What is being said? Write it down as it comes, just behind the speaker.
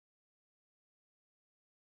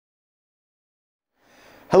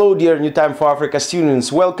Hello, dear New Time for Africa students.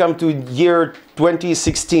 Welcome to year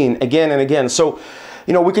 2016 again and again. So,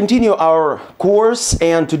 we continue our course,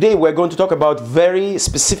 and today we're going to talk about very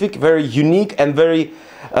specific, very unique, and very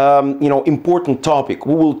important topic.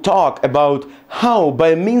 We will talk about how,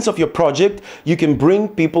 by means of your project, you can bring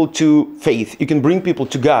people to faith. You can bring people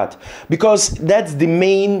to God, because that's the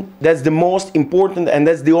most important, and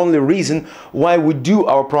that's the only reason why we do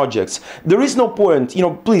our projects. There is no point,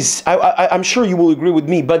 please, I'm sure you will agree with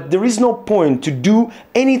me, but there is no point to do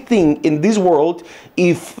anything in this world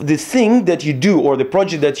if the thing that you do, or the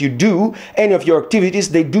project that you do, any of your activities,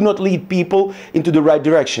 they do not lead people into the right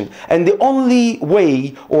direction. And the only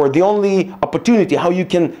way, or the only opportunity how you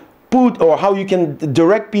can how you can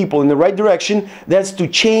direct people in the right direction, that's to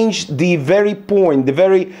change the very point, the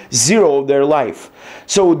very zero of their life.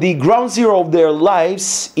 So the ground zero of their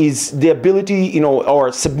lives is the ability,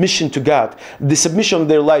 or submission to God, the submission of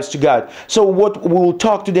their lives to God. So what we'll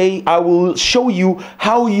talk today, I will show you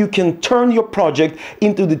how you can turn your project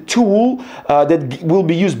into the tool that will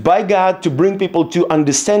be used by God to bring people to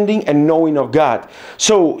understanding and knowing of God.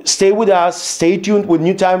 So stay with us, stay tuned with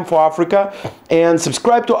New Time for Africa, and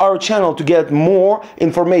subscribe to our channel to get more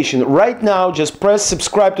information. Right now, just press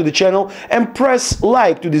subscribe to the channel and press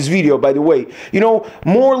like to this video, by the way.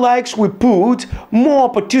 More likes we put, more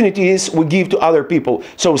opportunities we give to other people.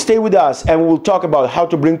 So stay with us, and we'll talk about how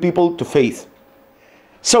to bring people to faith.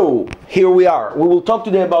 So here we are. We will talk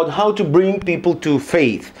today about how to bring people to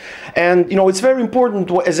faith. And it's very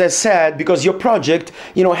important, as I said, because your project,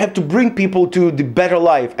 have to bring people to the better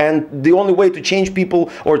life. And the only way to change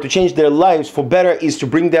people, or to change their lives for better, is to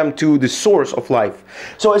bring them to the source of life.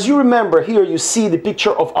 So as you remember, here you see the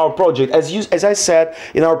picture of our project. As I said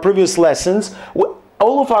in our previous lessons,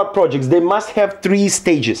 all of our projects, they must have three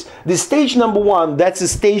stages. The stage number one, that's the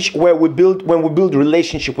stage where we build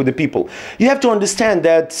relationship with the people. You have to understand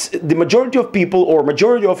that the majority of people, or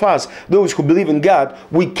majority of us, those who believe in God,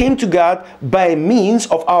 we came to God by means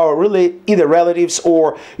of our either relatives,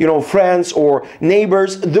 or friends, or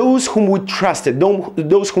neighbors, those whom we trusted,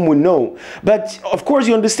 those whom we know. But of course,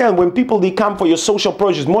 you understand, when people, they come for your social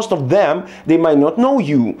projects, most of them, they might not know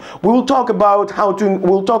you. We will talk about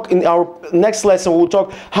we'll talk in our next lesson, we'll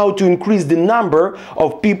talk how to increase the number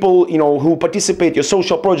of people who participate in your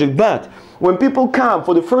social project. But when people come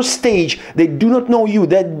for the first stage, they do not know you,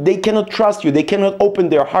 that they cannot trust you, they cannot open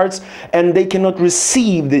their hearts, and they cannot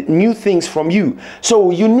receive the new things from you.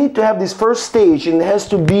 So you need to have this first stage, and it has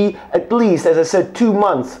to be at least, as I said, 2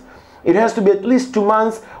 months. It has to be at least 2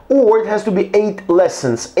 months, or it has to be 8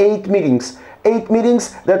 lessons, 8 meetings. 8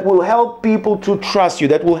 meetings that will help people to trust you,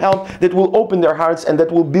 that will open their hearts, and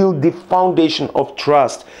that will build the foundation of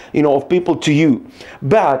trust, of people to you.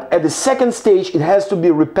 But at the second stage, it has to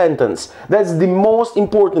be repentance. That's the most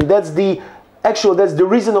important. That's the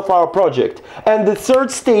reason of our project. And the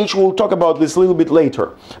third stage, we'll talk about this a little bit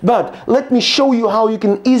later. But let me show you how you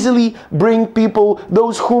can easily bring people,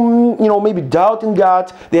 those whom, maybe doubt in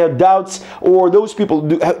God, they have doubts, or those people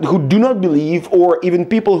who do not believe, or even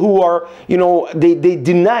people who are, they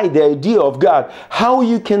deny the idea of God. How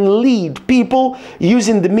you can lead people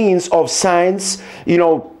using the means of science,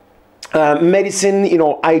 medicine,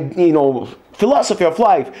 philosophy of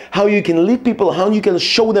life, how you can lead people, how you can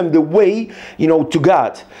show them the way, to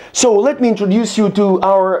God. So let me introduce you to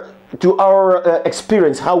our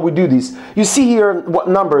experience, how we do this. You see here what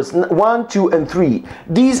numbers 1, 2, and 3.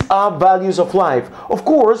 These are values of life. Of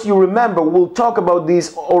course, you remember, we'll talk about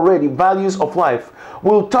these already, values of life.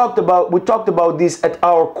 We talked about this at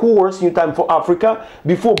our course, New Time for Africa,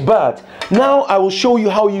 before, but now I will show you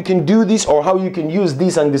how you can do this, or how you can use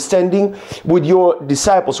this understanding with your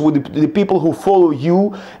disciples, with the people who follow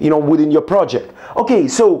you, within your project. Okay,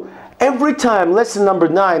 so every time, lesson number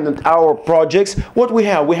 9 in our projects, what we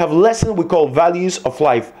have lesson we call values of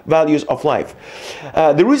life. Values of life.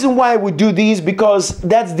 The reason why we do these, because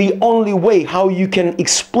that's the only way how you can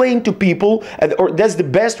explain to people, or that's the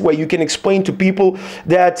best way you can explain to people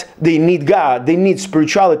that they need God, they need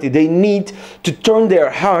spirituality, they need to turn their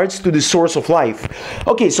hearts to the source of life.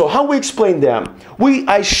 Okay, so how we explain them? We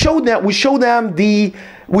show them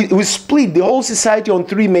we split the whole society on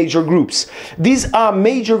 3 major groups. These are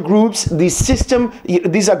major groups.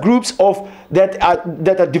 These are groups that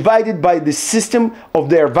are divided by the system of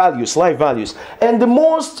their values, life values. And the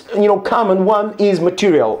most common one is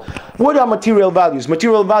material. What are material values?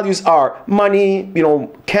 Material values are money,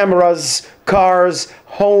 cameras, cars,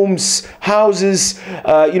 homes, houses,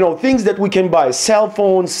 you know, things that we can buy, cell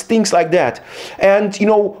phones, things like that. And you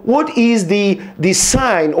know, what is the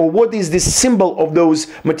sign, or what is the symbol of those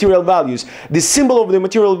material values? The symbol of the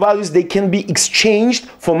material values, they can be exchanged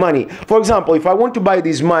for money. For example, if I want to buy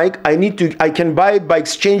this mic, I can buy it by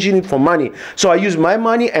exchanging it for money. So I use my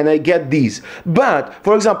money and I get these. But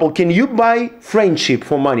for example, can you buy friendship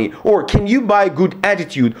for money? Or can you buy good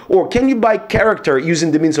attitude? Or can you buy character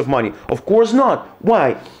using the means of money? Of course not. Why?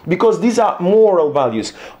 Because these are moral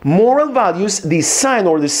values. Moral values, the sign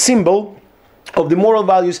or the symbol of the moral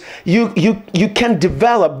values, you can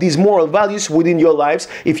develop these moral values within your lives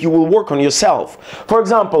if you will work on yourself. For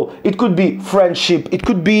example, it could be friendship, it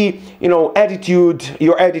could be, you know, attitude,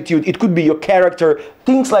 your attitude, it could be your character,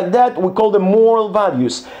 things like that. We call them moral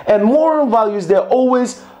values. And moral values, they're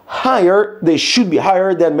always higher, they should be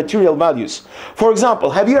higher than material values. For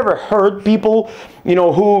example, have you ever heard people, you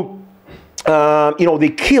know, who you know, they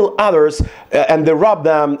kill others and they rob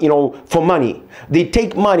them, you know, for money. They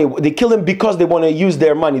take money, they kill them because they want to use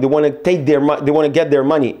their money, they want to take their money, they want to get their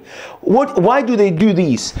money. Why do they do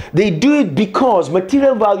this? They do it because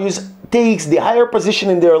material values takes the higher position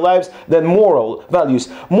in their lives than moral values.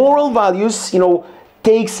 Moral values, you know,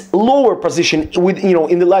 takes lower position with, you know,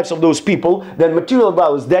 in the lives of those people than material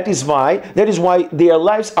values. That is why their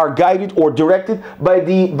lives are guided or directed by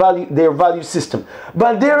their value system.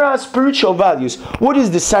 But there are spiritual values. What is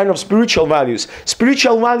the sign of spiritual values?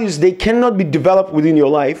 Spiritual values, they cannot be developed within your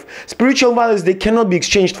life. Spiritual values, they cannot be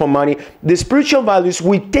exchanged for money. The spiritual values,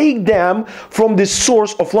 we take them from the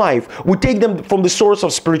source of life. We take them from the source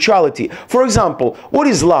of spirituality. For example, what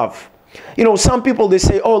is love? You know, some people, they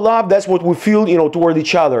say, oh, love, that's what we feel, you know, toward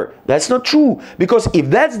each other. That's not true. Because if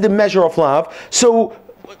that's the measure of love, so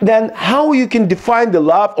then how you can define the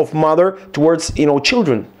love of mother towards, you know,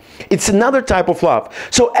 children? It's another type of love.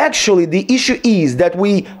 So actually the issue is that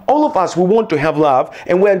all of us, we want to have love,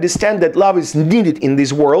 and we understand that love is needed in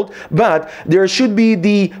this world, but there should be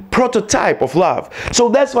the prototype of love. So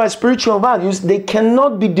that's why spiritual values, they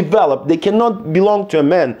cannot be developed, they cannot belong to a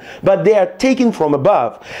man, but they are taken from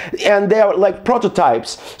above, and they are like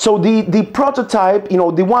prototypes. So the prototype, you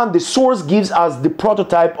know, the source gives us the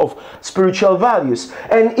prototype of spiritual values.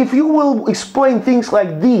 And if you will explain things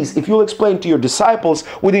like these, if you'll explain to your disciples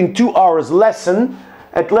within 2 hours lesson,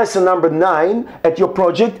 at lesson number 9 at your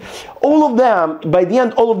project, all of them, by the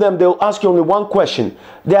end, all of them, they'll ask you only one question.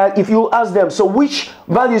 That if you ask them, so which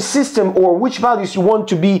value system or which values you want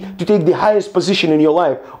to take the highest position in your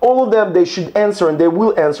life, all of them, they should answer, and they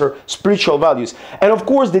will answer spiritual values. And of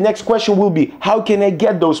course, the next question will be, how can I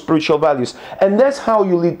get those spiritual values? And that's how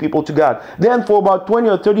you lead people to God. Then for about 20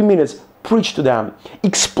 or 30 minutes, preach to them,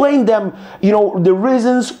 explain them, you know, the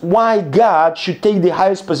reasons why God should take the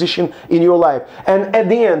highest position in your life, and at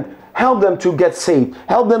the end, help them to get saved,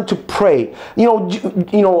 help them to pray. I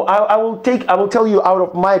will tell you out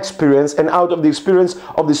of my experience and out of the experience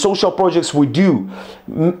of the social projects we do.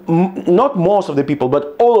 Not most of the people,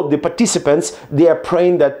 but all of the participants, they are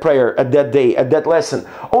praying that prayer at that day, at that lesson.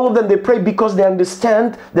 All of them, they pray because they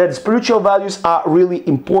understand that spiritual values are really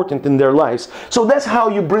important in their lives. So that's how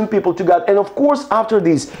you bring people to God. And of course, after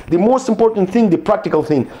this, the most important thing, the practical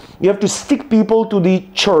thing, you have to stick people to the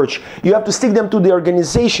church. You have to stick them to the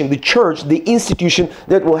organization, the church, the institution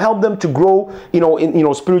that will help them to grow,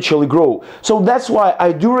 spiritually grow. So that's why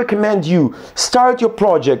I do recommend you start your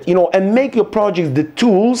project, and make your project the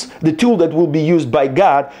tool that will be used by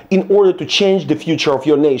God in order to change the future of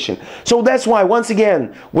your nation. So that's why, once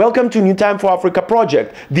again, welcome to New Time for Africa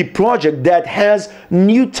project, the project that has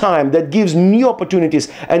new time, that gives new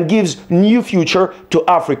opportunities and gives new future to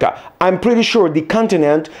Africa. I'm pretty sure the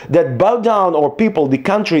continent that bow down, or people, the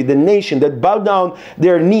country, the nation that bow down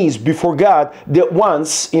their knees before God, that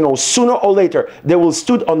once, sooner or later, they will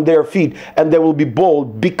stood on their feet and they will be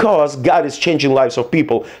bold, because God is changing lives of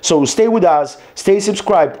people. So stay with us, stay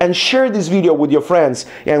subscribed, and share this video with your friends.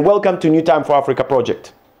 And welcome to New Time for Africa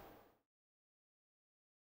project.